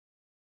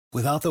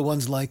Without the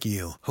ones like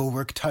you, who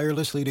work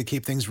tirelessly to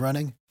keep things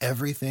running,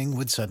 everything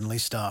would suddenly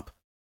stop.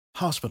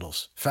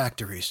 Hospitals,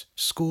 factories,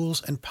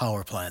 schools, and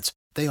power plants,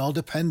 they all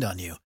depend on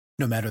you.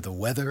 No matter the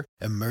weather,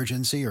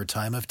 emergency, or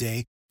time of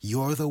day,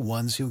 you're the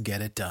ones who get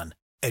it done.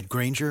 At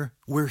Grainger,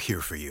 we're here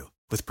for you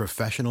with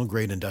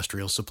professional-grade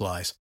industrial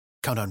supplies.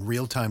 Count on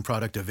real-time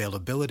product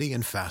availability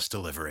and fast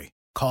delivery.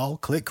 Call,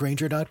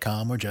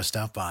 clickgrainger.com, or just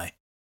stop by.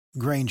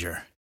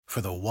 Grainger, for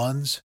the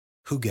ones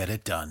who get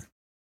it done.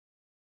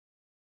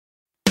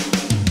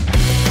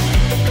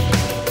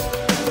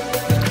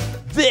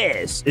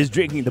 This is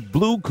Drinking the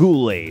Blue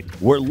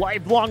Kool-Aid. We're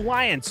lifelong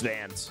Lions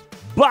fans.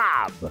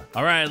 Bob.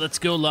 All right, let's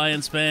go,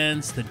 Lions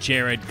fans. The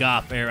Jared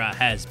Goff era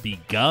has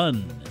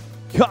begun.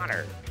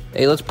 Connor.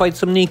 Hey, let's bite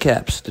some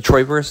kneecaps.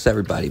 Detroit versus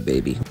everybody,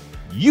 baby.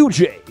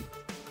 UJ.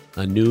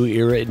 A new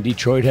era in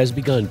Detroit has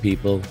begun,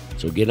 people.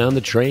 So get on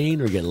the train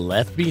or get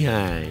left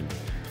behind.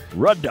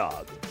 Rud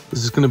Dog.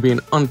 This is going to be an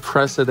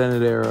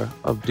unprecedented era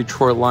of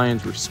Detroit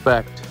Lions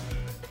respect.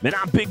 And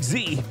I'm Big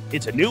Z.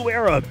 It's a new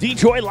era of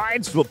Detroit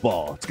Lions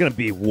football. It's going to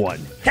be one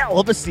hell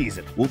of a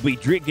season. We'll be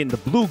drinking the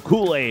blue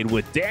Kool-Aid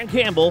with Dan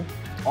Campbell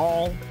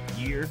all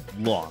year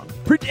long.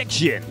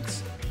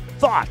 Predictions,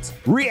 thoughts,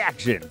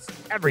 reactions,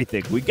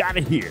 everything. We got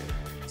it here.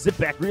 Sit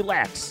back,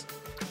 relax,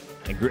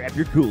 and grab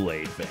your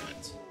Kool-Aid,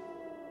 fans.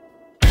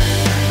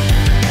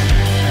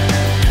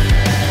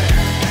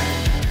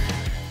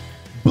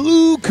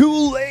 Blue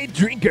Kool-Aid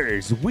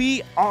drinkers,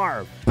 we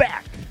are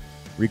back.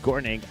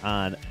 Recording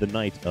on the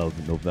night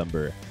of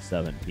November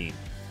 17th.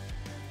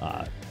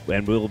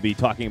 And we'll be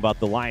talking about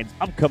the Lions'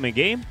 upcoming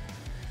game,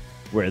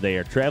 where they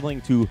are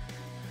traveling to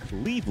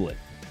Cleveland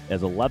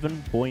as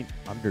 11-point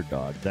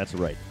underdogs. That's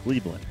right,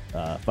 Cleveland.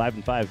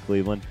 5-5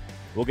 Cleveland.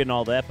 We'll get into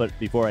all that, but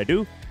before I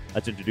do,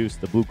 let's introduce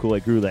the Blue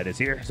Kool-Aid crew that is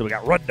here. So we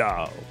got Rud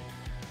Dog.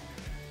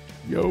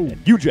 Yo.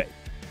 And UJ.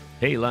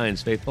 Hey,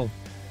 Lions faithful.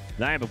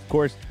 And I am, of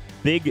course,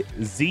 Big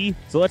Z.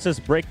 So let's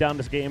just break down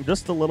this game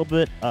just a little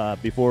bit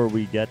before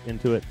we get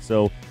into it.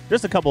 So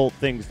just a couple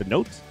things to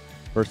note.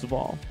 First of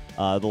all,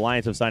 the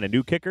Lions have signed a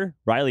new kicker,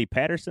 Riley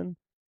Patterson.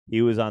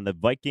 He was on the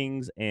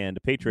Vikings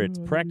and Patriots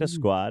practice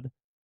squad.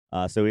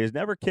 So he has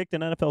never kicked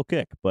an NFL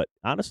kick. But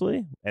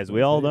honestly, as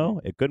we all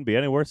know, it couldn't be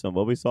any worse than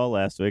what we saw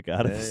last week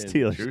out of the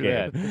Steelers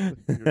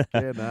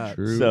game.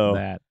 True So,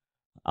 that.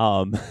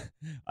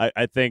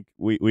 I think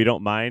we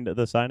don't mind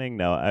the signing.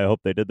 Now, I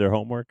hope they did their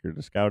homework or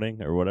the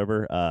scouting or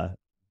whatever,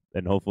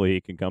 and hopefully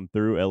he can come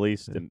through at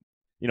least and,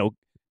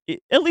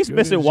 at least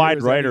miss it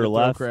wide right or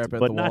left,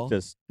 but not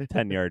just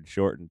 10 yards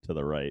short and to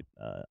the right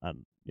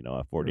on,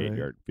 a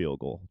 48-yard field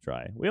goal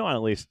try. We want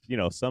at least,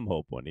 some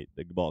hope when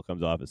the ball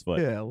comes off his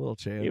foot. Yeah, a little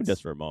chance. Even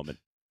just for a moment.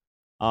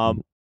 As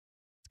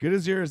good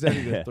as yours,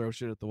 any to throw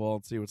shit at the wall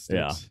and see what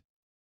sticks.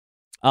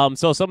 Yeah.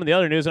 So some of the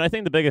other news, and I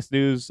think the biggest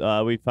news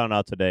we found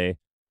out today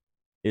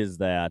is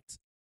that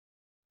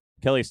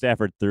Kelly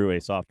Stafford threw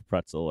a soft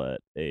pretzel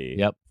at a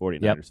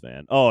 49ers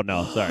fan. Oh,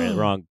 no, sorry,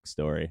 wrong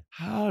story.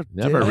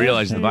 Never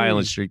realized the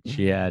violent streak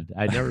she had.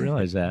 I never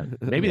realized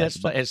that. Maybe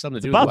that's has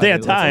something to do about with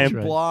damn time.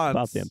 Blondes.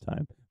 About damn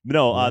time.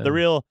 No, the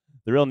real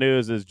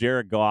news is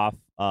Jared Goff,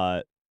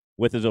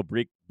 with his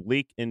oblique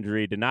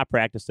injury, did not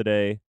practice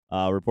today.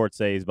 Reports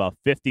say he's about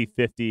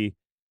 50-50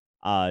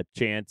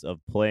 chance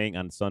of playing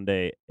on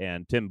Sunday,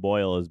 and Tim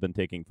Boyle has been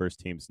taking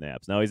first-team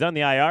snaps. Now, he's on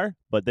the IR,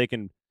 but they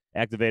can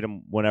activate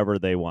him whenever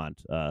they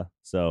want.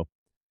 So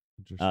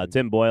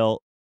Tim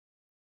Boyle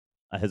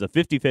has a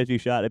 50-50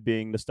 shot at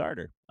being the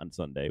starter on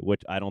Sunday,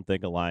 which I don't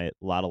think a lot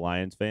of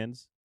Lions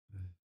fans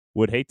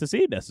would hate to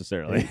see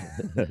necessarily.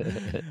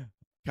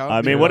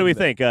 I mean, what do we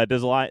think?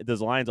 Does the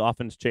Lions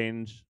offense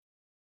change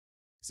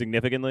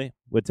significantly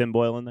with Tim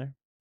Boyle in there?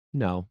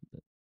 No.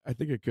 I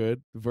think it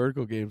could. The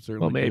vertical game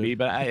certainly. Well, maybe, could.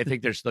 but I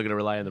think they're still going to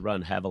rely on the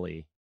run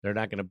heavily. They're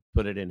not going to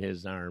put it in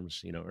his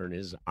arms, or in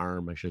his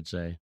arm, I should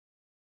say.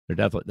 They're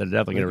definitely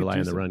going to rely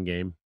on the run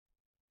game.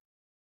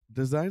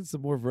 Design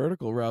some more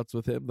vertical routes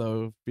with him,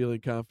 though, feeling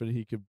confident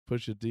he could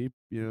push it deep.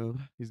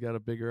 He's got a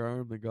bigger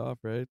arm than Goff,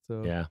 right?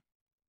 So yeah.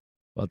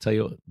 Well, I'll tell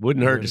you,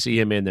 wouldn't hurt to see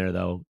him in there,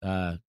 though.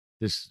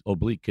 This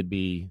oblique could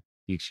be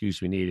the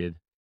excuse we needed.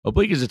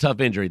 Oblique is a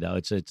tough injury, though.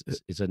 It's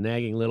a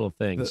nagging little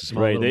thing. It's a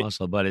small little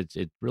muscle, but it's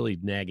really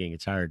nagging.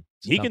 It's hard.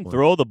 He can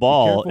throw the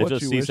ball. It's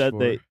just he said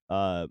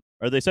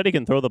they said he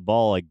can throw the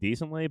ball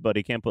decently, but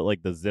he can't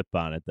put the zip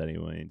on it that he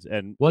means.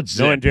 And what's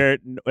zip?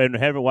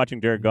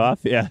 Watching Jared Goff,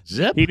 yeah,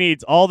 zip. He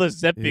needs all the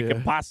zip he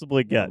can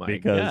possibly get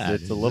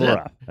because it's a little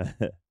rough.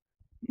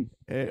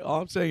 Hey,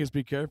 all I'm saying is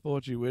be careful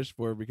what you wish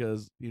for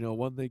because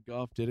one thing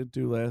Goff didn't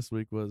do last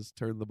week was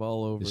turn the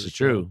ball over. This is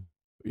true.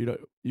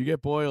 You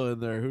get Boyle in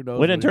there. Who knows?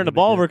 We didn't turn the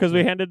ball over because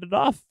we handed it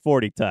off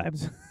 40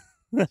 times.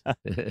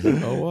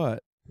 Oh,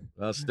 what?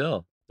 Well,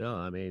 still,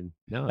 I mean,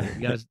 no,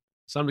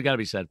 something got to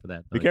be said for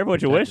that. Be careful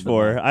what you wish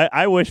for.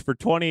 I wish for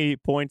 20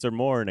 points or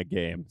more in a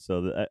game,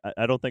 so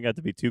I don't think I have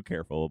to be too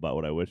careful about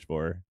what I wish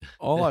for.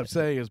 All I'm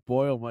saying is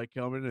Boyle might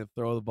come in and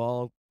throw the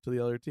ball to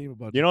the other team a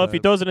bunch of if times. he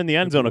throws it in the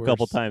end zone a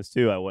couple times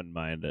too, I wouldn't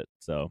mind it.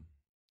 So,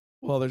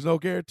 well, there's no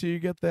guarantee you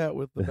get that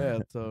with the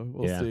bat, so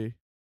we'll see.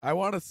 I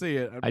want to see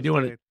it. I do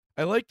want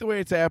I like the way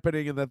it's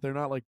happening and that they're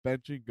not like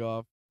benching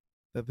Goff.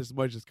 That this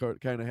might just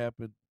kind of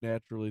happen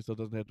naturally, so it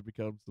doesn't have to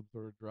become some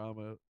sort of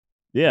drama.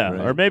 Yeah,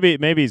 right. Or maybe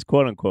he's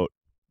quote unquote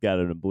got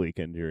an oblique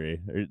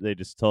injury. Or they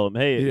just told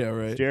him, "Hey, yeah,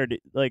 right.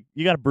 Jared, like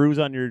you got a bruise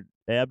on your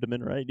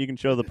abdomen, right? You can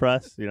show the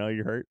press. You know,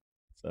 you're hurt."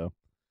 So,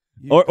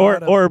 or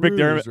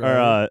McDermott,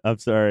 right? Or I'm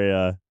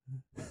sorry,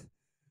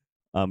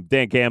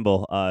 Dan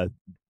Campbell,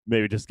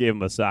 maybe just gave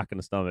him a sock in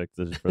the stomach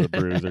for the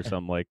bruise or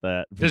something like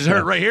that. Does it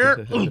hurt right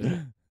here?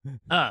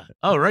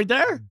 Right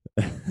there?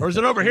 Or is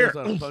it over here?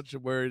 Punch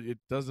him where it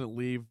doesn't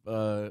leave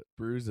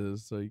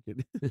bruises, so you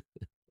can.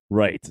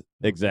 Right,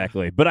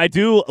 exactly. But I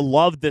do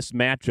love this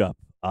matchup.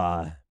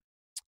 I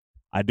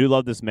do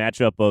love this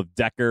matchup of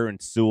Decker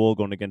and Sewell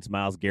going against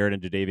Myles Garrett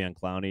and Jadeveon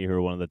Clowney, who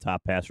are one of the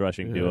top pass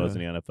rushing duos in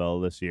the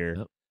NFL this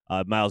year.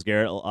 Yep. Myles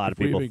Garrett, a lot of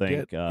people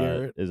think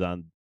is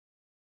on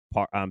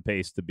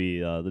pace to be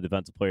the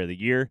Defensive Player of the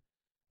Year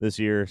this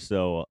year.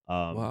 So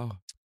wow,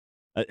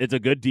 it's a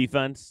good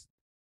defense.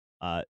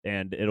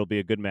 And it'll be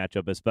a good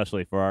matchup,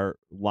 especially for our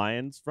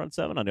Lions front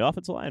seven on the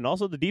offensive line and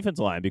also the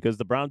defensive line, because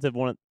the Browns have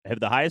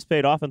the highest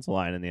paid offensive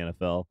line in the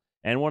NFL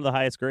and one of the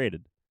highest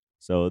graded.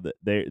 So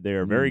they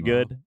are very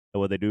good at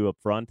what they do up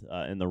front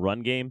in the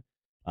run game.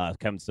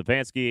 Kevin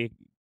Stefanski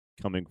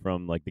coming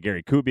from like the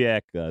Gary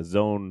Kubiak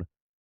zone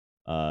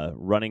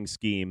running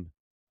scheme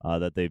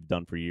that they've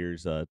done for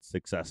years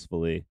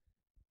successfully.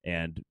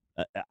 And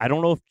I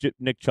don't know if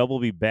Nick Chubb will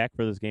be back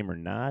for this game or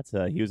not.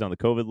 He was on the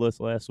COVID list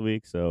last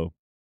week, so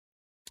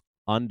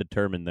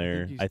undetermined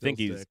there. I think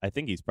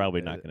he's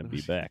probably not going to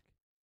be back.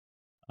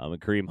 And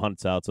Kareem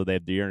Hunt's out, so they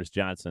have Dearness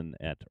Johnson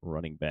at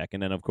running back,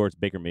 and then of course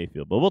Baker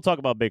Mayfield. But we'll talk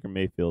about Baker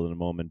Mayfield in a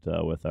moment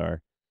with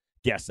our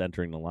guests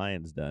entering the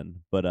Lions'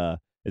 den. But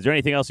is there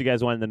anything else you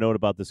guys wanted to note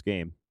about this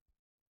game?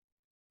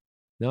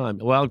 No,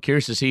 I'm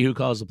curious to see who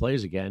calls the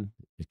plays again.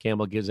 If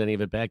Campbell gives any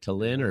of it back to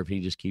Lynn, or if he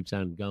just keeps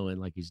on going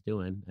like he's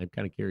doing. I'm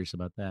kind of curious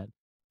about that.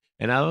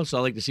 And I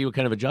also like to see what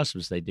kind of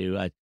adjustments they do.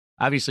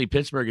 Obviously,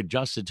 Pittsburgh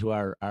adjusted to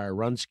our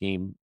run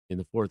scheme in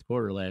the fourth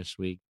quarter last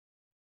week.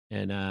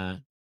 And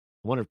I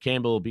wonder if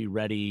Campbell will be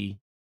ready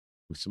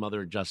with some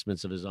other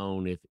adjustments of his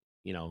own if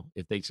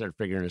they start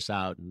figuring this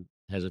out and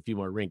has a few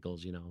more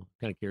wrinkles,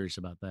 kind of curious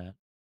about that.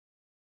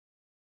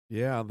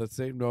 Yeah, on that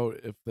same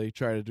note, if they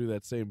try to do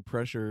that same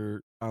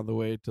pressure on the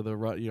way to the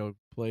run,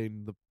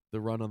 playing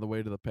the run on the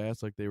way to the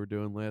pass like they were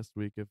doing last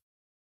week, if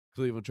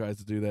Cleveland tries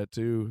to do that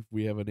too, if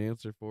we have an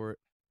answer for it.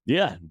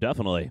 Yeah,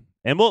 definitely.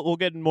 And we'll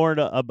get more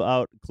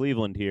about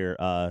Cleveland here.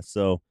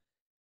 So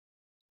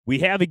we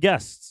have a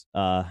guest,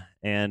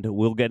 and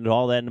we'll get into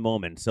all that in a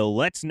moment. So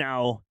let's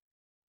now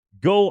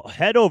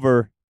head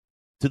over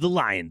to the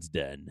Lions'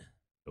 Den.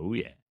 Oh,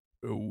 yeah.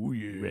 Oh,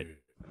 yeah. Ready.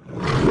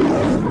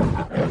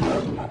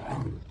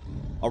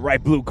 All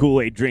right, Blue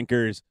Kool-Aid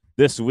drinkers.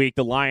 This week,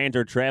 the Lions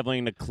are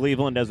traveling to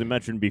Cleveland, as we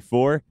mentioned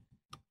before.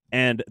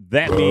 And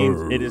that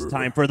means it is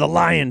time for the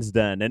Lions'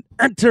 Den. And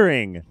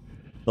entering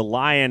the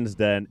Lions'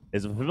 Den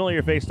is a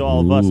familiar face to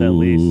all of us, at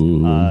least.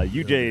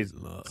 UJ's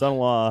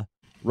son-in-law,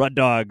 Red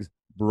Dog's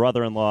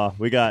brother-in-law.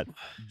 We got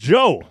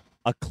Joe,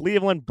 a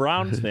Cleveland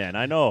Browns fan.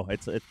 I know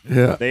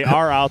they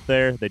are out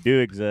there. They do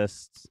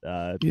exist. We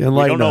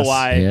don't know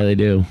why. Yeah, they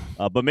do.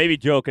 But maybe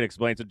Joe can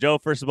explain. So, Joe,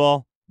 first of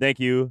all,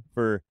 thank you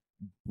for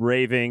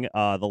braving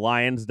the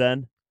Lions'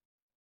 Den.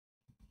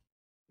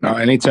 No,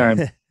 anytime.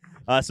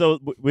 So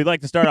we'd like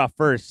to start off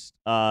first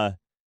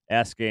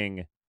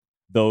asking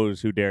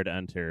those who dare to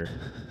enter,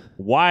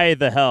 why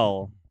the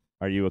hell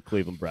are you a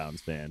Cleveland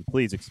Browns fan?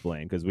 Please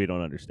explain, because we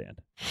don't understand.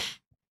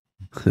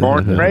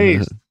 Born and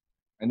raised.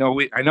 I know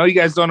you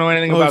guys don't know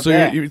anything about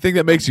that. You think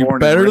that makes you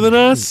better than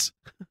us?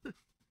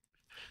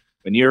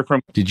 When you're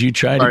from, did you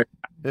try to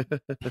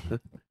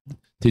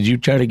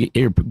get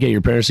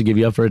your parents to give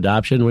you up for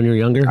adoption when you were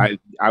younger?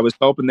 I was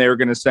hoping they were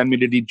going to send me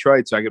to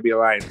Detroit so I could be a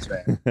Lions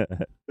fan.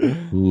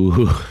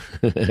 Ooh.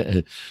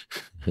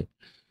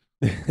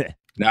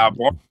 Now,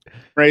 born and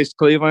raised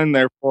Cleveland,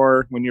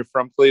 therefore, when you're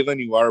from Cleveland,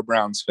 you are a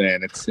Browns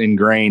fan. It's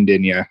ingrained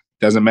in you.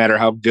 Doesn't matter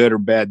how good or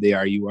bad they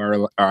are, you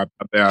are a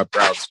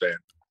Browns fan.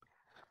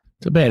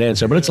 It's a bad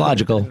answer, but it's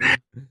logical.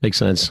 Makes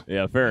sense.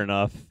 Yeah, fair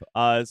enough.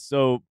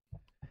 So,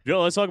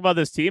 Joe, let's talk about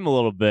this team a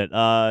little bit.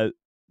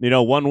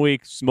 1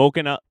 week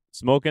smoking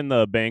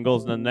the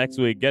Bengals, and then next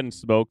week getting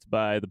smoked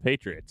by the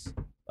Patriots.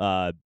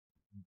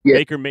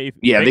 Baker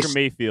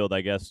Mayfield,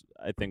 I guess.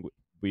 I think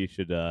we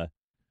should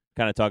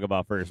kind of talk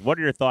about first. What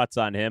are your thoughts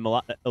on him? A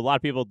lot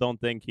of people don't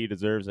think he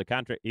deserves a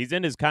contract. He's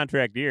in his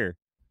contract year,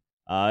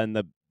 and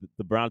the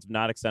Browns have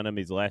not extended him.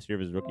 He's the last year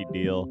of his rookie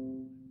deal.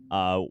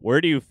 Where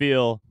do you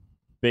feel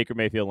Baker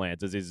Mayfield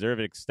lands? Does he deserve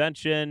an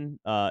extension?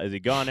 Is he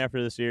gone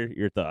after this year?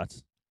 Your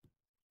thoughts?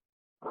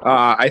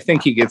 I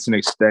think he gets an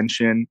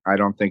extension. I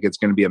don't think it's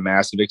going to be a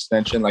massive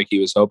extension like he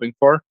was hoping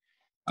for.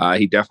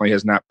 He definitely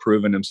has not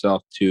proven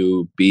himself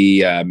to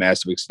be a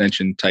massive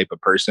extension type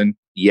of person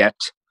yet.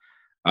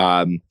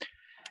 And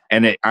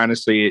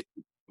honestly,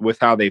 with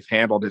how they've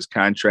handled his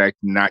contract,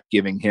 not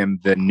giving him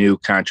the new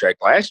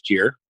contract last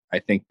year, I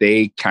think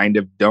they kind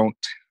of don't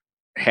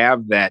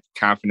have that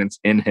confidence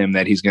in him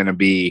that he's going to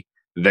be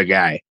the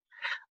guy.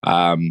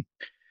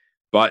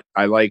 But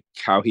I like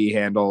how he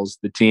handles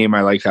the team.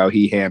 I like how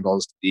he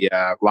handles the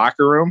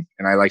locker room,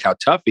 and I like how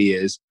tough he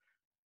is.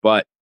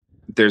 But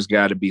there's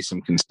got to be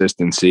some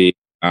consistency.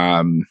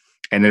 And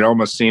it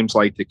almost seems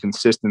like the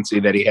consistency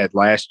that he had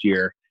last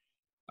year,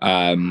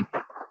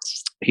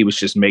 he was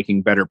just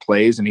making better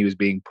plays and he was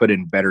being put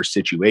in better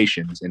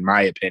situations, in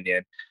my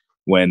opinion,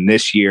 when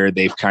this year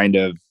they've kind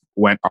of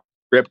went off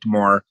script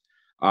more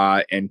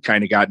and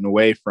kind of gotten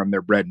away from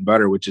their bread and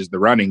butter, which is the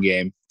running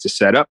game, to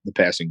set up the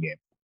passing game.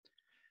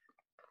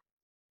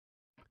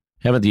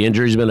 Haven't the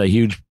injuries been a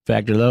huge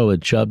factor, though,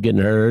 with Chubb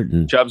getting hurt?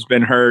 And Chubb's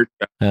been hurt.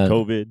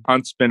 COVID.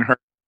 Hunt's been hurt.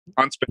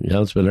 Hunt's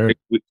been hurt.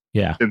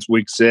 Yeah. Since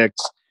week 6.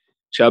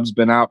 Chubb's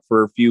been out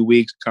for a few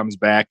weeks, comes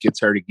back,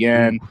 gets hurt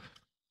again.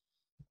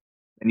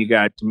 And you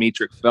got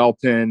Demetric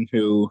Felton,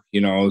 who,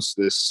 is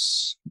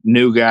this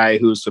new guy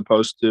who's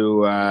supposed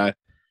to,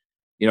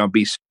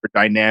 be super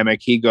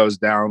dynamic. He goes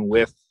down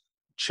with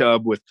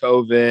Chubb with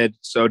COVID.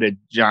 So did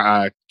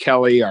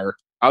Kelly, our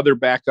other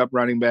backup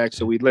running back.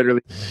 So we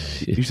literally.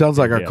 He sounds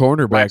like our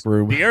cornerback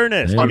room.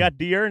 D'Ernest. We got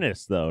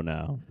D'Ernest, though,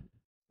 now.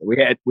 We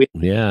got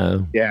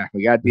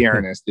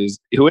D'Ernest, who is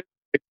a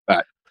bright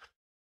spot.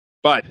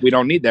 But we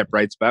don't need that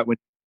bright spot when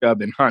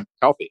Chubb and Hunt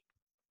healthy.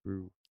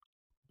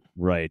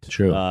 Right.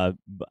 True.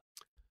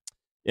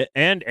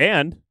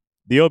 And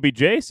the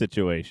OBJ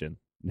situation.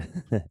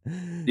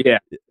 Yeah.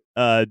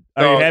 Are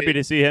you happy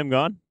to see him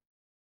gone?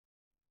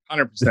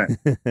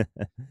 100%.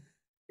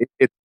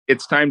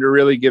 It's time to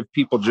really give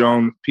Peoples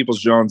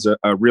Jones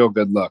a real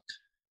good look.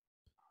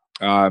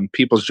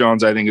 Peoples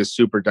Jones, I think, is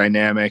super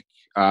dynamic.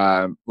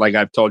 Like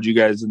I've told you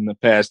guys in the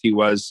past, he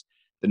was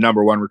the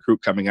number 1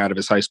 recruit coming out of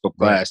his high school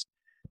class.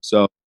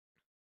 So,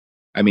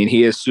 I mean,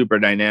 he is super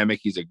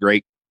dynamic. He's a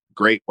great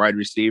wide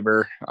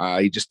receiver.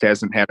 He just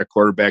hasn't had a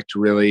quarterback to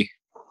really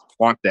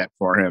want that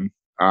for him.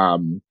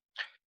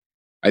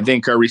 I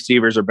think our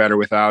receivers are better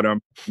without him.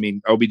 I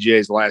mean,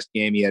 OBJ's last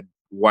game, he had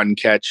 1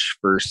 catch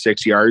for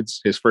 6 yards.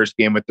 His first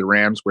game with the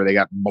Rams, where they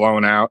got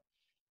blown out,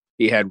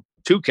 he had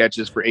 2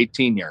 catches for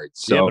 18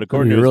 yards. So, yeah, but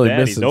according to his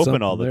dad, he's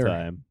open all the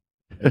time.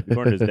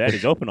 According to his dad,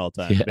 he's open all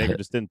the time. Yeah. Baker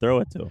just didn't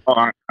throw it to him.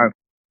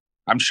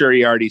 I'm sure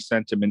he already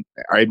sent him,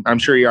 I'm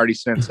sure he already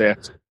sent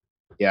that.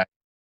 Yeah.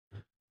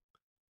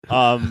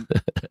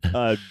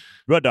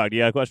 Red Dog, do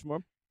you got a question for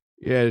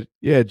him?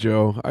 Yeah,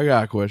 Joe. I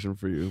got a question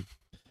for you.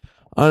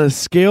 On a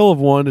scale of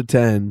 1 to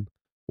 10,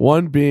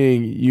 1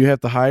 being you have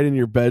to hide in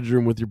your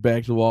bedroom with your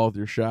back to the wall with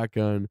your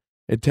shotgun,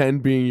 and 10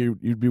 being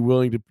you'd be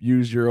willing to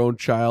use your own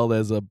child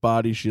as a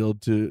body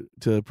shield to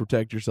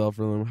protect yourself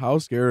from them. How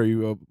scared are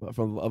you of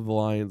the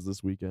Lions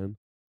this weekend?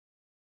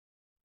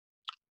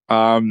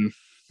 I'd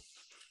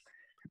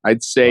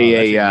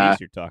say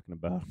you're talking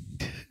about.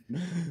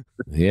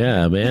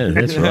 Yeah, man,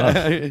 that's rough.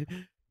 I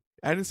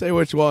didn't say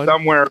which one.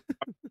 Somewhere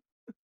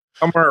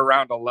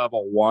around a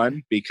level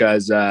 1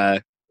 because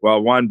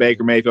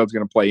Baker Mayfield's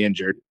going to play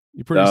injured.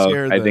 You're pretty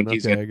scared. I think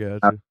he's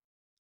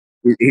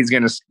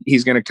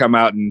going to come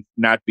out and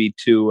not be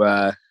too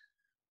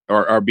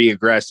or be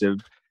aggressive.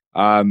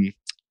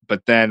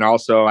 But then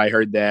also I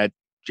heard that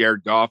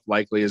Jared Goff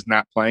likely is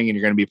not playing, and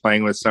you're going to be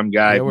playing with some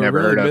guy I've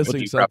never heard of.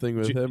 Missing something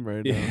with him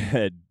right now.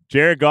 Yeah,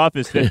 Jared Goff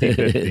is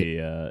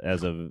 50-50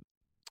 as of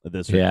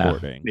this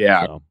recording.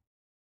 Yeah. So.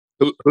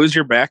 Who's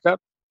your backup?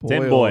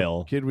 Tim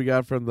Boyle, kid we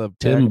got from the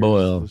Tim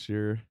Boyle this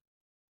year.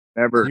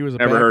 He was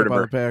never heard of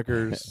the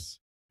Packers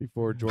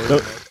before Jordan.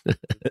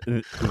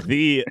 So,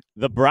 the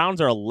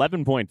Browns are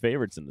 11-point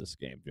favorites in this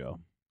game, Joe.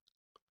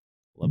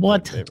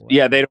 What?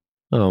 Yeah, they don't.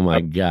 Oh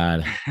my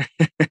God,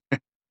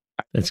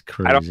 that's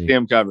crazy. I don't see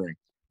him covering.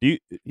 Do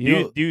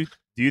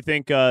you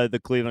think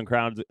the Cleveland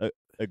crowd's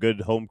a good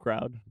home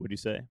crowd? Would you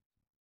say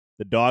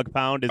the Dog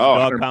Pound is the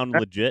Dog 100%. Pound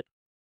legit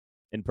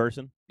in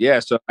person? Yeah,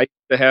 so I used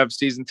to have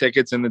season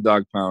tickets in the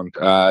Dog Pound.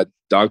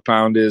 Dog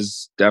Pound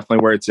is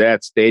definitely where it's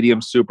at.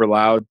 Stadium's super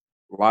loud.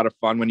 A lot of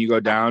fun when you go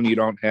down. You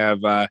don't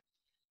have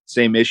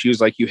same issues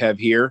like you have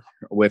here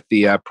with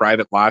the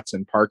private lots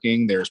and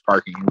parking. There's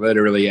parking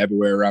literally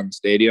everywhere around the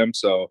stadium.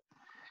 So,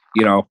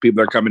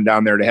 people are coming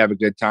down there to have a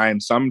good time.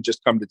 Some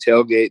just come to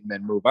tailgate and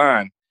then move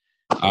on.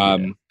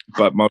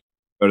 But most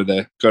go to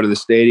the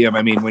stadium.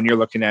 I mean, when you're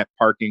looking at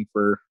parking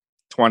for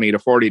 $20 to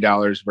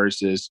 $40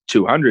 versus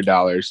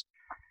 $200,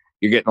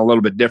 you're getting a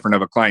little bit different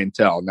of a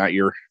clientele. Not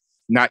your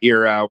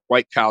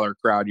white collar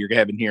crowd you're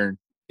having here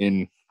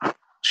in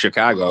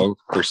Chicago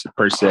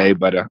per se,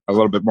 but a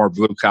little bit more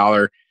blue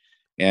collar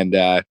and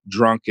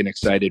drunk and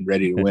excited,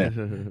 ready to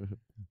win.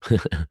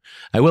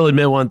 I will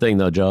admit one thing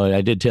though, Joe.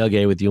 I did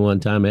tailgate with you one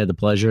time. I had the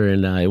pleasure,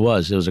 and it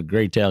was a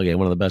great tailgate,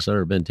 one of the best I've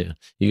ever been to.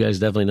 You guys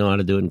definitely know how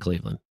to do it in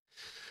Cleveland.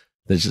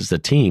 This is a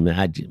team.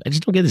 I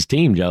just don't get this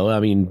team, Joe. I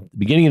mean,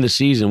 beginning of the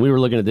season, we were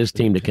looking at this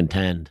team to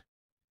contend,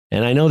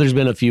 and I know there's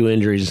been a few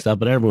injuries and stuff,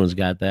 but everyone's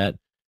got that.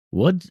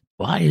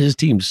 Why is this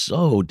team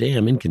so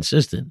damn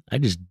inconsistent? I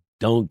just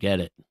don't get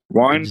it.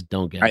 I just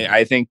don't get it.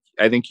 I think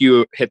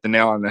you hit the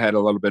nail on the head a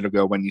little bit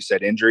ago when you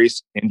said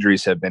injuries.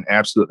 Injuries have been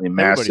absolutely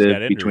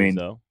massive between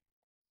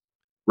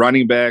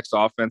running backs,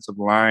 offensive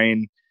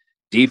line,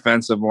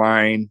 defensive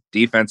line,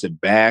 defensive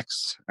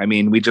backs. I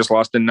mean, we just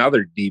lost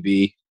another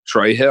DB,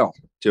 Troy Hill,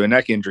 to a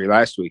neck injury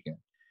last weekend.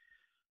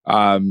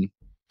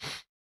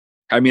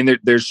 I mean,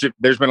 there's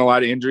been a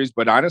lot of injuries,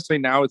 but honestly,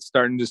 now it's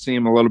starting to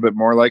seem a little bit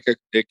more like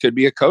it could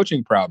be a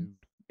coaching problem.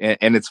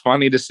 And it's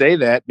funny to say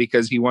that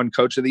because he won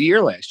Coach of the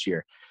Year last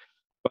year.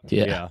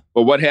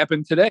 But what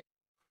happened today?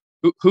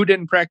 Who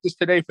didn't practice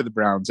today for the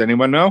Browns?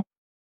 Anyone know?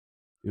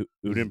 Who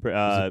didn't? Baker?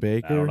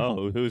 I don't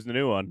know. Who's the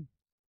new one?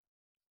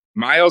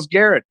 Myles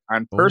Garrett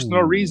on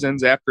personal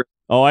reasons after.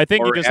 Oh, I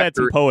think he just had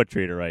some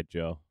poetry to write,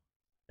 Joe.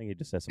 I think he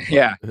just had some poetry.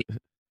 Yeah. He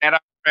had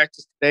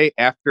practice today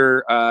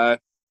after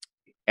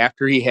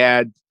he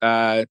had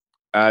a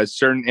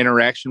certain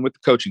interaction with the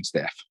coaching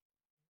staff.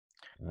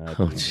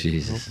 Oh,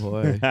 Jesus. Oh,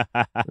 boy.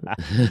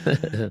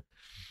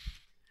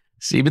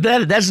 See, but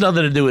that's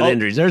nothing to do with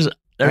injuries. There's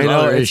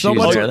other issues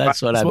there.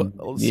 That's what I'm.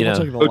 You know,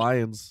 like the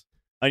Lions.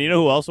 And you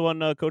know who also won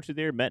Coach of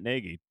the Year? Matt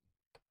Nagy.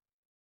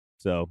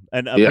 So,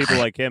 and people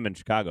like him in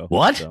Chicago.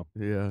 What? So.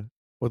 Yeah.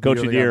 Coach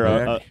of the Year.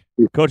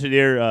 Coach of the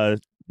Year.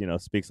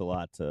 Speaks a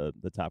lot to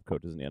the top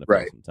coaches in the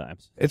NFL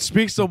sometimes. It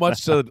speaks so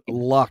much to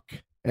luck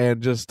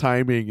and just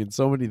timing and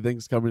so many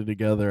things coming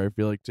together. I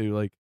feel like too,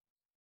 like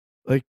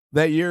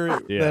that year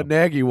that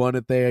Nagy won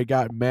it, they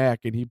got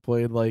Mack and he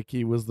played like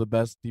he was the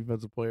best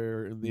defensive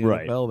player in the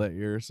NFL that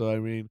year. So I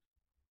mean,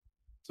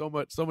 so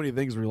many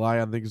things rely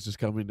on things just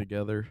coming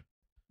together.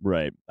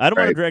 Right. I don't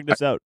want to drag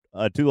this out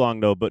too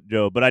long though, but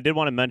I did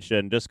want to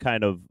mention just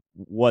kind of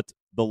what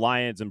the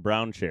Lions and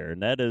Browns share,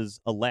 and that is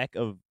a lack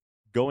of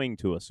going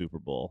to a Super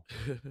Bowl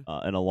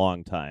in a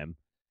long time.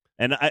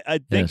 And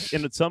I think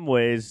in some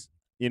ways,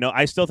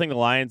 I still think the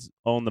Lions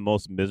own the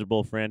most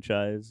miserable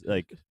franchise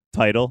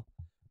title.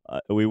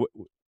 When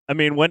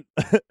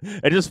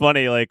it's just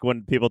funny, like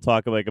when people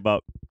talk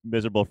about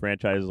miserable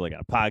franchises, like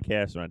on a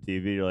podcast or on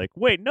TV, you're like,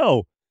 wait,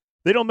 no,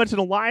 they don't mention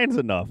the Lions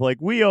enough. Like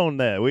we own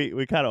that.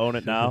 We kind of own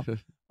it now.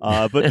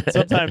 But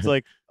sometimes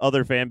like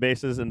other fan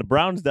bases, and the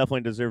Browns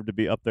definitely deserve to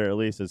be up there at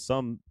least as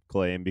some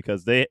claim,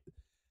 because the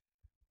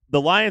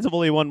Lions have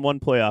only won one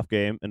playoff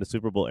game in the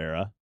Super Bowl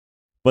era,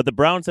 but the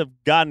Browns have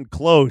gotten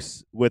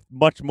close with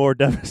much more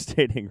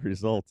devastating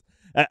results.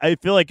 I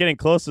feel like getting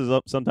close is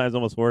sometimes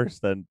almost worse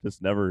than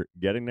just never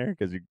getting there,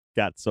 because you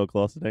got so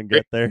close and didn't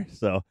get there.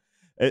 So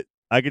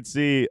I could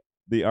see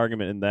the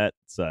argument in that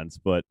sense,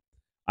 but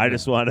I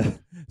just want to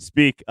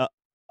speak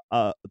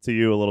to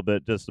you a little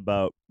bit just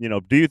about,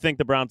 do you think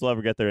the Browns will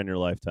ever get there in your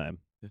lifetime?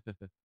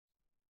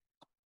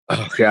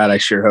 Oh, God, I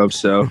sure hope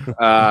so.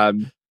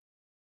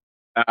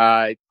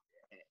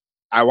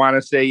 I want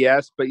to say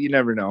yes, but you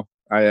never know.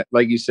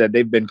 Like you said,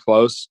 they've been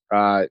close.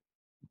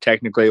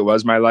 Technically, it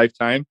was my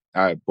lifetime.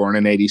 Born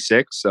in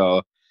 '86,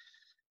 so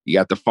you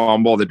got the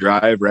fumble, the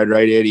drive, Red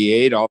Right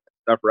 88, all that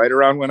stuff right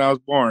around when I was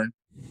born.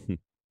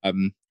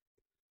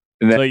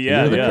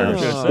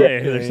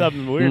 There's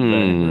something weird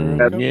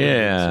there.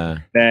 Yeah.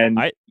 Then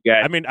I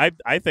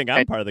think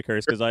I'm part of the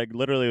curse, because I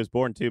literally was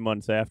born 2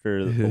 months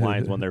after the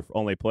Lions won their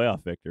only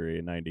playoff victory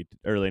in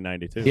early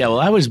 '92. Yeah, well,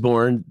 I was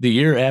born the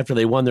year after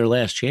they won their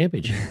last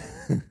championship.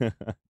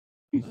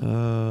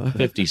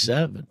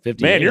 57,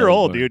 58. Man, you're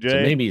old, UJ.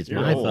 So maybe it's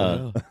my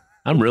fault. Yeah.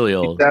 I'm really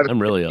old. I'm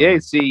really old. Yeah,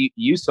 see,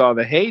 you saw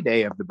the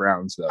heyday of the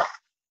Browns, though.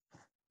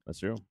 That's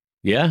true.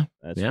 Yeah,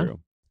 that's true.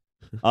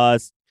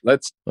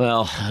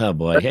 Oh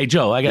boy. Hey,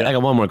 Joe, I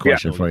got one more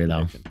question for you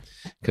though,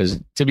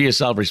 because to be a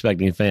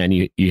self-respecting fan,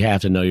 you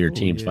have to know your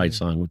team's fight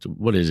song.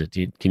 What is it?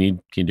 Can you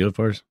do it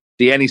for us?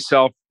 Any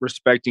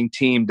self-respecting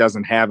team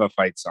doesn't have a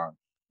fight song.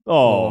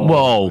 Oh,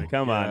 whoa!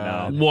 Come on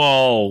now.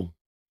 Whoa!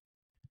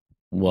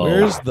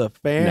 Where's the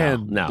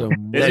fan? No.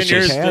 Isn't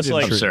yours just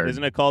like absurd?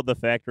 Isn't it called The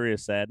Factory of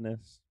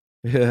Sadness?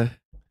 Yeah.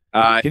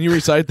 Can you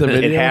recite the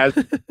video? It has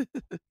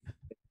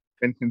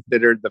been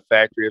considered the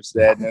Factory of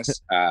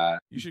Sadness.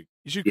 You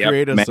should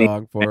create a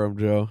song for him,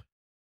 Joe.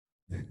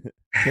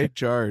 Take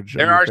charge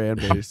of your fan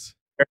base.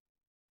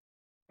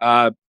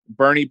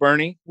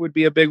 Bernie would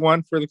be a big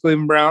one for the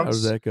Cleveland Browns. How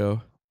does that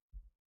go?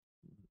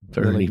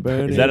 Bernie.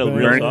 Is that a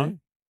real song?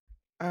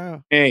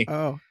 Oh, hey,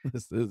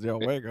 this is your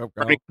wake up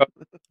call.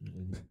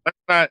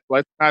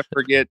 Let's not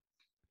forget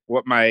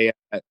what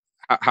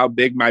how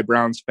big my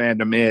Browns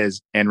fandom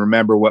is, and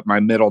remember what my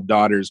middle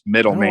daughter's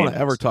middle name is. I don't want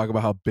to ever talk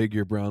about how big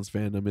your Browns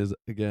fandom is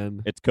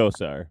again. It's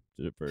Kosar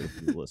for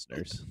the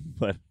listeners,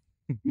 but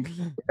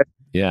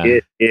yeah,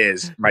 it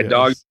is. My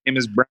dog's name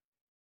is Brown.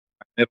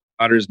 My middle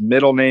daughter's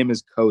middle name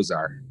is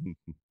Kosar.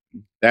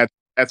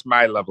 That's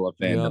my level of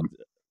fandom.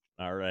 Yep.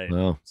 All right.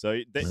 Well, so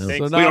thanks not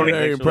for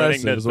very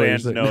letting the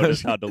fans know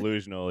just how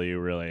delusional you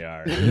really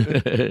are.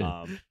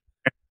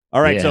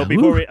 All right. So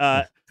before we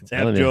have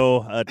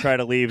Joe try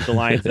to leave the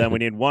Lions, then we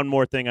need one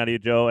more thing out of you,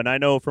 Joe. And I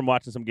know from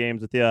watching some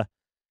games with you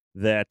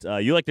that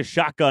you like to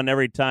shotgun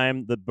every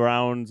time the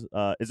Browns.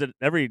 Is it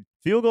every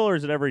field goal or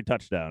is it every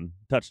touchdown?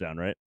 Touchdown,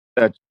 right?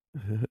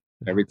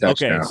 Every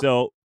touchdown. Okay.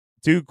 So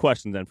 2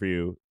 questions then for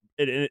you.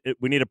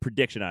 We need a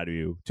prediction out of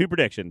you. 2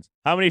 predictions.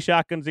 How many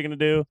shotguns are you going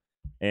to do?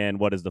 And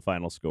what is the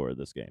final score of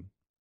this game?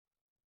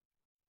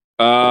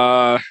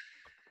 I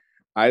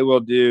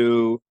will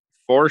do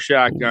 4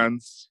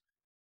 shotguns.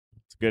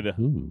 It's good.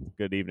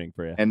 Good evening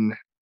for you. And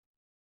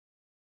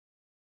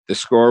the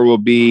score will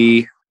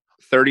be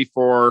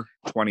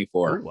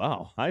 34-24.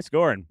 Wow, high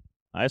scoring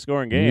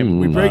game.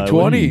 We break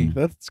 20.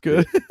 That's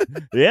good.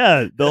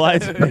 Yeah, the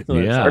Lions.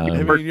 Yeah, I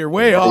mean, you're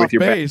way off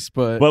base,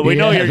 but we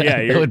know you're.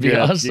 that You're, would be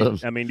awesome.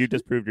 I mean, you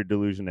just proved your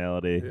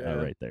delusionality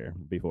right there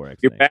before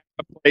X. Your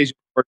backup plays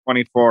for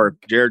 24.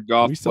 Jared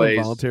Goff we still plays.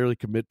 Voluntarily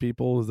commit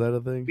people. Is that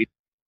a thing?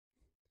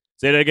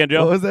 Say that again,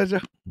 Joe. What was that, Joe?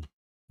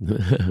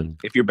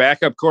 If your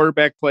backup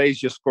quarterback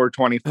plays, you score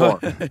 24.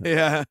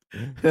 Yeah.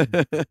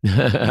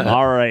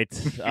 All right.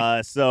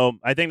 So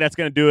I think that's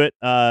going to do it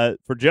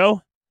for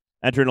Joe.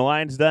 Entering the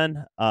Lions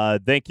then.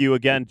 Thank you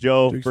again,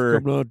 Joe,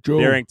 for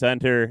daring to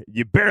enter.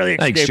 You barely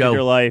escaped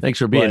your life. Thanks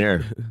for being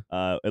here.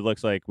 It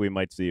looks like we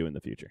might see you in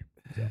the future.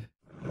 So.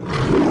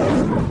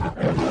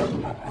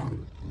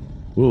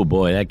 Oh,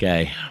 boy, that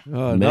guy.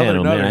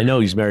 Man. I know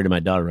he's married to my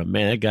daughter, but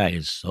man, that guy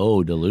is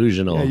so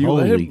delusional.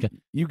 Yeah,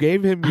 you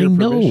gave him your I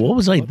know. permission. What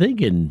was I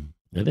thinking?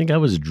 I think I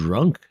was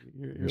drunk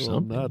You're or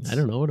something. nuts. I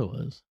don't know what it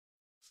was.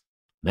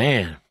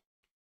 Man.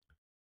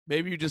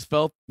 Maybe you just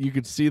felt you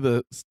could see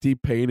the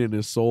steep pain in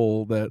his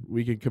soul that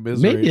we can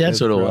commiserate. Maybe that's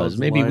as what it Browns was. and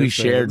Maybe we Lions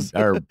shared fans.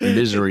 our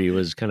misery. It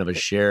was kind of a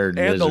shared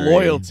and misery. the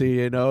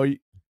loyalty.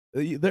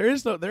 There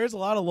is a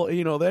lot of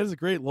that is a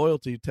great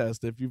loyalty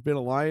test. If you've been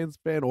a Lions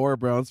fan or a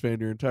Browns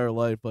fan your entire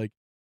life, like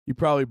you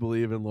probably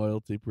believe in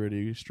loyalty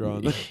pretty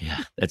strong.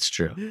 Yeah, that's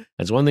true.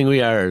 That's one thing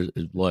we are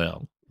is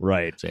loyal.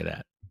 Right. Say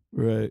that.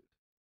 Right.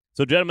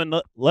 So, gentlemen,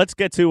 let's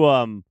get to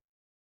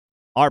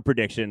our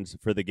predictions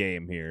for the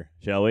game here,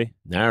 shall we?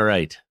 All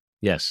right.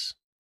 Yes.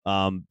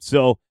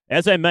 So,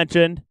 as I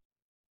mentioned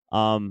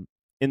in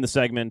the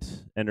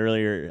segment and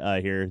earlier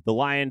here, the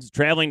Lions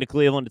traveling to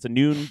Cleveland. It's a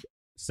noon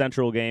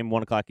Central game,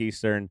 1 o'clock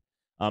Eastern,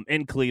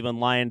 in Cleveland.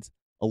 Lions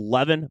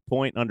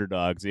 11-point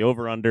underdogs. The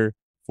over/under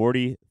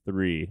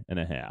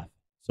 43.5.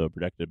 So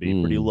projected to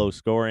be pretty low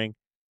scoring.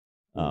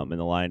 And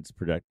the Lions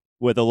project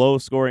with a low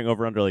scoring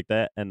over/under like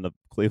that, and the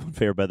Cleveland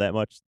favored by that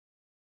much.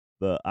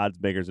 The odds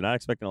makers are not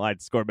expecting the Lions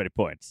to score many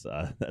points.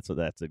 That's what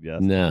that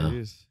suggests. No.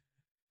 Jeez.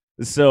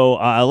 So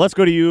let's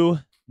go to you,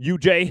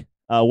 Jay.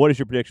 What is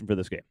your prediction for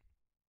this game?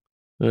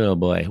 Oh,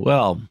 boy.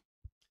 Well,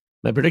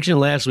 my prediction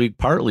last week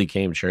partly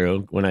came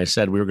true when I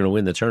said we were going to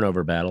win the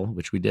turnover battle,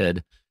 which we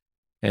did.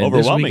 And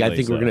this week, I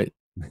think we're going to,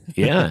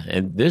 yeah.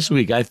 And this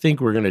week, I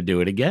think we're going to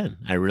do it again.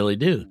 I really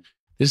do.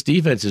 This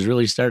defense is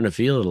really starting to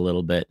feel it a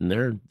little bit, and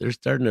they're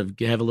starting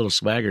to have a little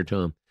swagger to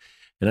them.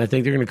 And I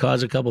think they're going to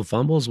cause a couple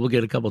fumbles. We'll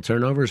get a couple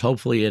turnovers,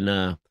 hopefully in,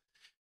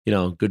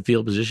 good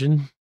field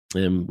position,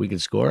 and we can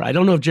score. I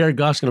don't know if Jared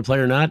Goff's going to play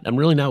or not. I'm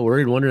really not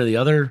worried one or the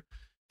other,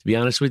 to be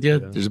honest with you.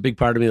 Yeah. There's a big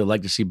part of me that would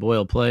like to see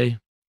Boyle play.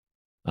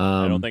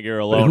 I don't think you're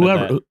alone in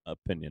that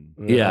opinion.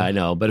 Yeah, I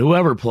know. But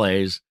whoever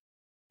plays,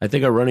 I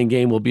think our running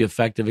game will be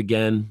effective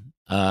again.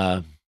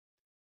 Boy,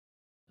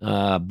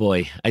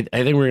 I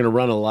think we're going to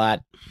run a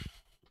lot.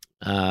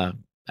 I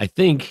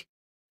think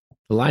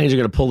the Lions are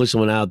going to pull this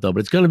one out, though, but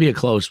it's going to be a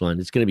close one.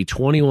 It's going to be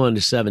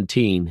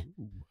 21-17,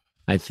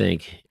 I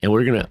think. And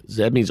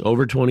that means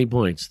over 20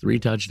 points, 3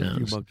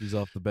 touchdowns. 2 monkeys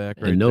off the back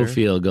and no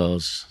field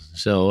goals.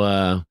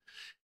 So,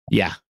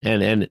 yeah.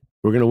 And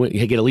we're going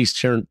to get at least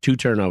 2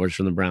 turnovers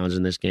from the Browns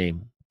in this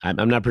game.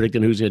 I'm not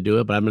predicting who's going to do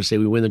it, but I'm going to say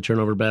we win the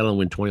turnover battle and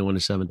win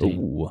 21-17.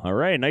 Ooh, all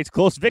right. Nice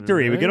close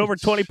victory. Right. We get over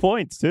 20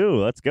 points, too.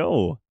 Let's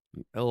go.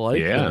 I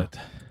like that.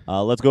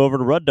 Let's go over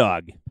to Rud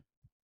Dog.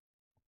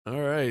 All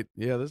right.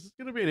 Yeah, this is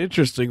going to be an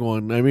interesting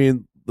one. I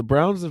mean, the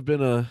Browns have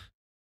been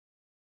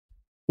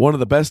one of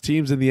the best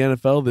teams in the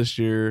NFL this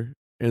year,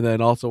 and then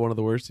also one of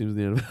the worst teams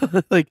in the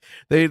NFL. Like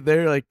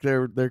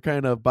they're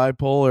kind of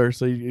bipolar,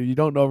 so you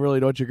don't really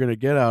know what you're going to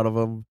get out of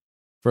them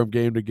from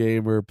game to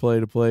game or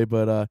play to play.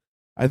 But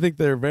I think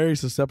they're very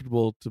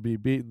susceptible to be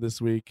beaten this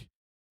week,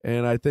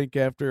 and I think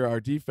after our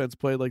defense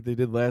played like they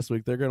did last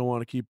week, they're going to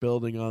want to keep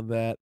building on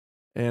that.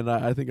 And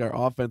I think our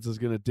offense is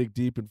going to dig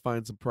deep and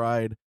find some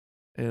pride.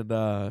 And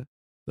they're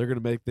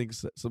going to make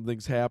some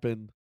things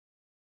happen.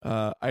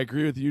 I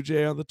agree with you,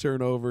 Jay, on the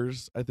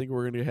turnovers. I think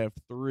we're going to have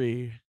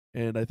 3,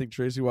 and I think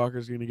Tracy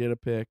Walker's going to get a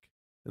pick,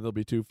 and there'll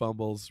be 2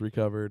 fumbles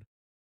recovered.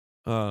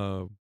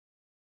 But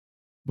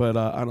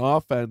on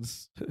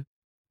offense,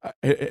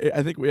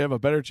 I think we have a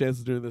better chance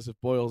of doing this if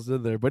Boyle's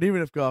in there. But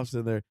even if Goff's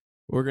in there,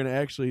 we're going to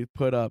actually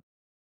put up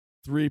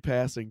 3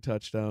 passing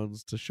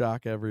touchdowns to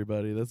shock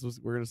everybody.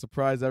 We're going to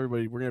surprise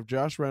everybody. We're going to have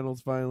Josh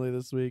Reynolds finally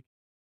this week,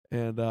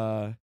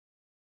 and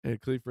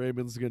Cleve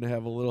Raymond's going to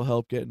have a little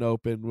help getting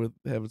open with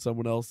having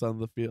someone else on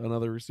the field,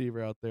 another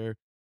receiver out there.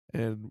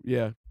 And,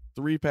 yeah,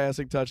 3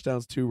 passing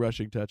touchdowns, 2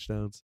 rushing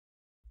touchdowns.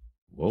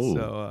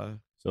 Whoa.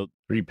 So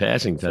 3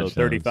 passing touchdowns.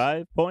 So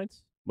 35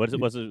 points? What's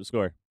the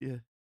score? Yeah.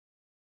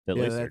 At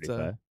least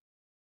 35.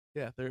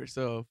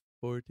 So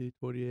 40,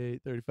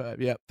 28,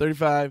 35. Yeah,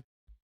 35.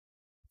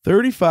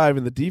 35,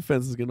 and the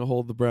defense is going to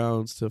hold the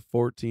Browns to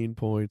 14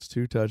 points,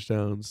 2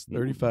 touchdowns,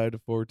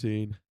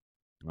 35-14.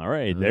 All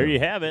right, there you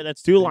have it.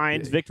 That's 2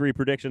 Lions victory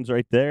predictions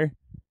right there.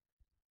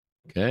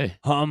 Okay.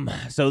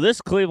 So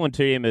this Cleveland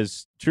team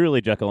is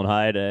truly Jekyll and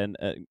Hyde, and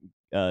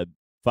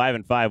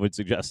 5-5 would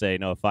suggest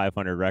a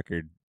 500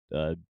 record.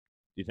 You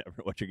never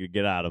know what you could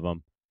get out of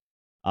them.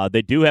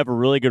 They do have a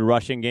really good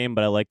rushing game,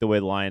 but I like the way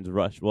the Lions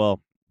rush.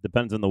 Well,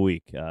 depends on the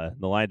week. The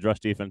Lions rush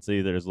defense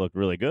either has looked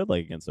really good,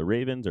 like against the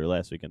Ravens, or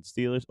last week against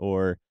Steelers,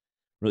 or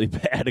really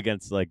bad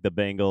against like the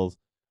Bengals,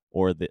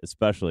 or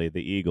especially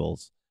the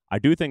Eagles. I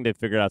do think they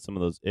figured out some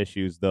of those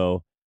issues,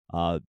 though.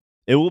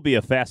 It will be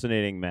a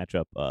fascinating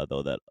matchup,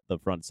 though, that the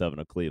front seven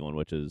of Cleveland,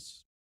 which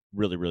is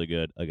really, really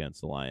good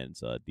against the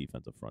Lions'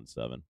 defensive front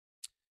seven,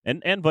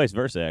 and vice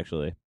versa,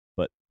 actually.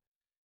 But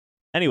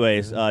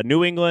anyways,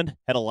 New England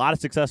had a lot of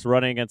success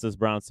running against this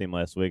Browns team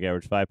last week,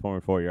 averaged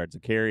 5.4 yards a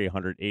carry,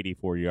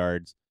 184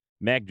 yards.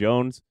 Mac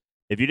Jones,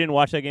 if you didn't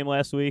watch that game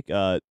last week,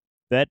 that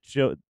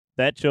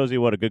shows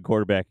you what a good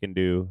quarterback can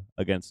do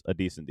against a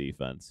decent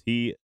defense.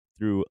 He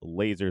threw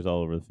lasers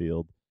all over the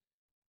field.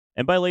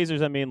 And by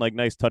lasers, I mean like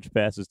nice touch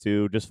passes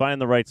too, just finding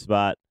the right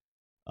spot.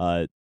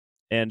 And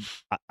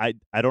I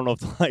don't know if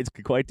the Lions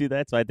could quite do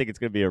that, so I think it's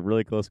going to be a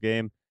really close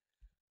game.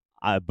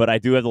 But I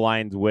do have the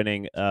Lions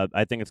winning.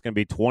 I think it's going to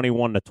be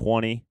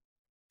 21-20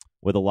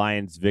 with a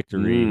Lions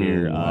victory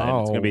here. And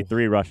it's going to be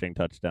 3 rushing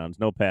touchdowns,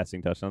 no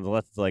passing touchdowns,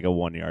 unless it's like a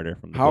 1-yarder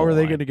from the How are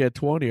they line. going to get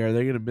 20? Are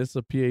they going to miss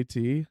a PAT?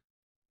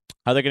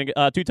 Are they going to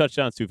get 2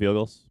 touchdowns, 2 field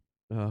goals?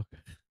 Oh.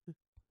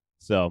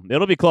 So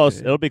it'll be close.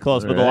 Okay. It'll be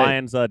close, All but the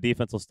right. Lions'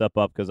 defense will step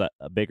up because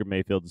Baker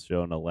Mayfield has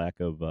shown a lack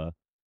of,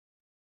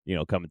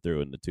 coming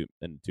through in the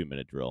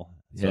 2-minute drill.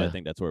 So Yeah. I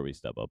think that's where we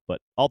step up.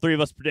 But all 3 of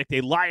us predict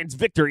a Lions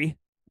victory.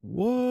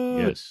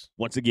 What? Yes.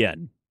 Once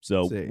again.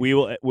 So See. we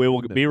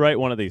will be right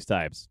one of these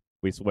times.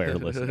 We swear,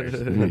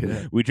 listeners.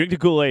 Yeah. We drink the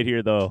Kool-Aid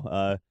here,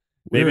 though.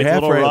 We Maybe were it's a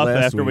half little right rough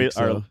last after week, we are.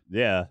 so.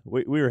 Yeah,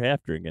 we were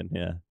half drinking.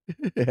 Yeah.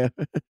 Yeah.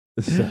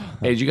 So,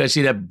 Hey, did you guys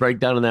see that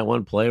breakdown on that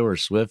one play where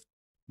Swift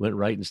went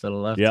right instead of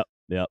left? Yep.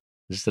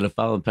 Instead of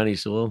following Penny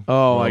Sewell?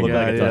 Oh, my it looked God.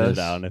 like a yes.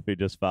 touchdown if he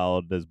just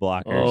followed his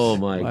blockers. Oh,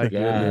 my God.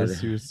 goodness.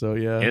 He was so,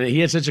 yeah. And he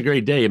had such a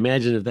great day.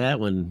 Imagine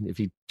if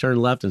he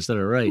turned left instead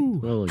of right.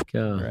 Ooh. Holy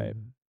cow. Right.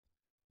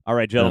 All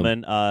right,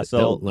 gentlemen. So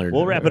don't learn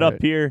we'll that. wrap it All up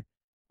right. here.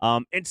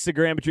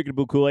 Instagram at Drinking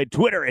Blue Kool-Aid,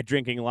 Twitter at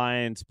Drinking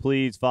Lions.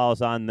 Please follow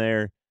us on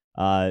there.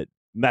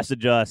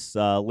 Message us,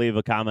 leave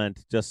a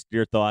comment, just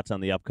your thoughts on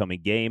the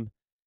upcoming game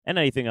and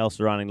anything else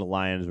surrounding the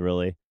Lions,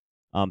 really.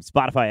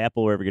 Spotify,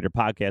 Apple, wherever you get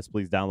your podcasts,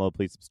 please download,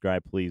 please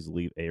subscribe, please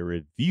leave a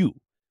review.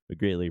 We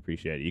greatly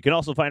appreciate it. You can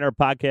also find our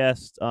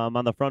podcast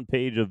on the front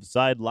page of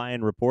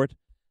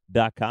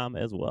SideLionReport.com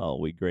as well.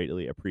 We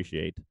greatly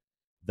appreciate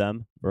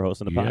them for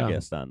hosting a Yeah.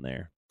 podcast on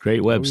there.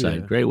 Great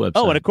website. yeah. Great website.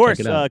 Oh, and of course,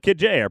 Check it out. Kid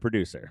J, our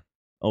producer.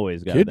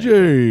 Always got Kid that.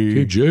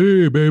 J.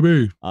 KJ,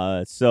 baby.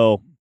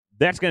 So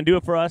that's going to do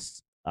it for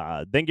us.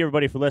 Thank you,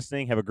 everybody, for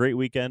listening. Have a great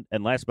weekend.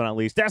 And last but not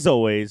least, as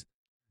always,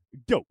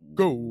 go.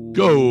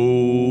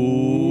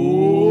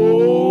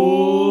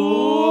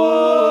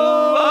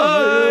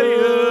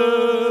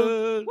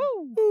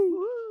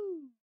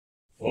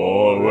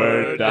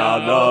 Forward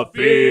down the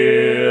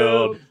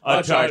field,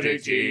 a charging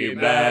team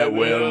that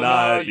will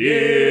not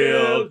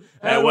yield.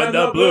 And when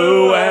the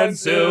blue and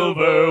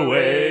silver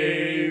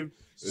wave,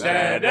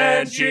 stand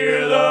and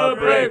cheer the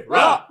brave.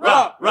 Rock,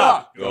 rock,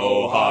 rock.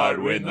 Go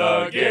hard, win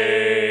the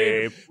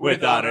game.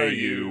 With honor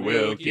you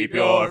will keep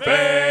your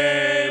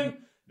fame.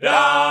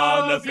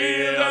 Down the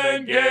field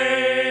and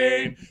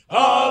gain a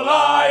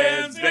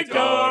Lions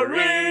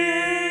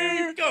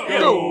victory.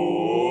 Go!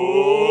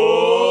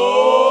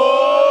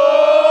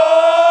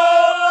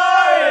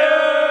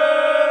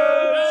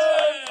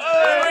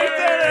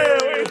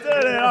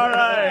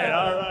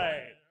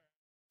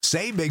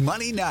 Save big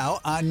money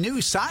now on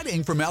new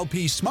siding from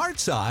LP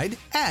SmartSide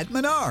at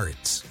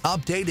Menards.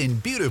 Update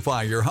and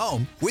beautify your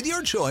home with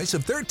your choice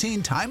of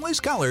 13 timeless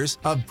colors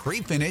of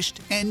pre-finished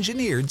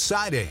engineered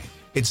siding.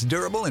 It's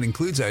durable and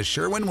includes a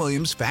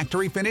Sherwin-Williams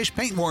factory finish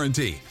paint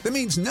warranty that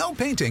means no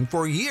painting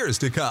for years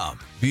to come.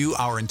 View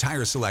our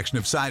entire selection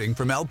of siding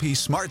from LP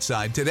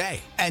SmartSide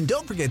today. And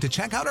don't forget to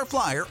check out our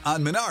flyer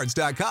on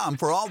Menards.com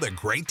for all the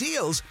great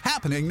deals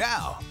happening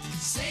now.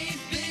 Save